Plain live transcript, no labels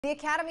The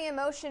Academy of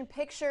Motion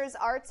Pictures,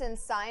 Arts and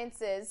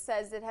Sciences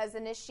says it has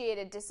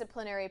initiated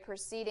disciplinary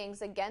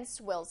proceedings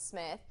against Will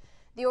Smith.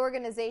 The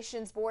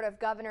organization's Board of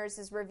Governors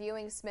is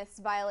reviewing Smith's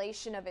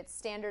violation of its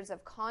standards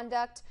of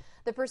conduct.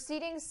 The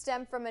proceedings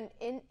stem from an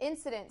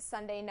incident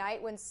Sunday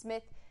night when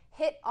Smith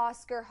hit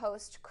Oscar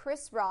host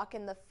Chris Rock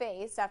in the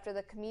face after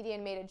the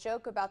comedian made a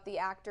joke about the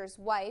actor's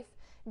wife,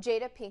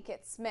 Jada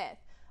Pinkett Smith.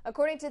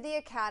 According to the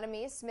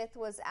Academy, Smith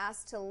was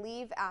asked to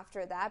leave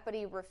after that, but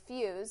he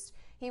refused.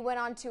 He went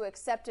on to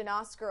accept an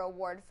Oscar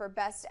award for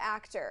Best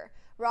Actor.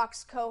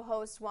 Rock's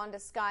co-host Wanda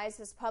Skies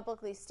has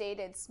publicly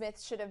stated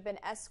Smith should have been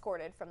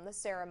escorted from the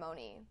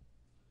ceremony.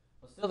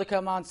 Well, still to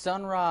come on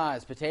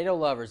Sunrise, potato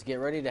lovers, get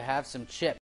ready to have some chips.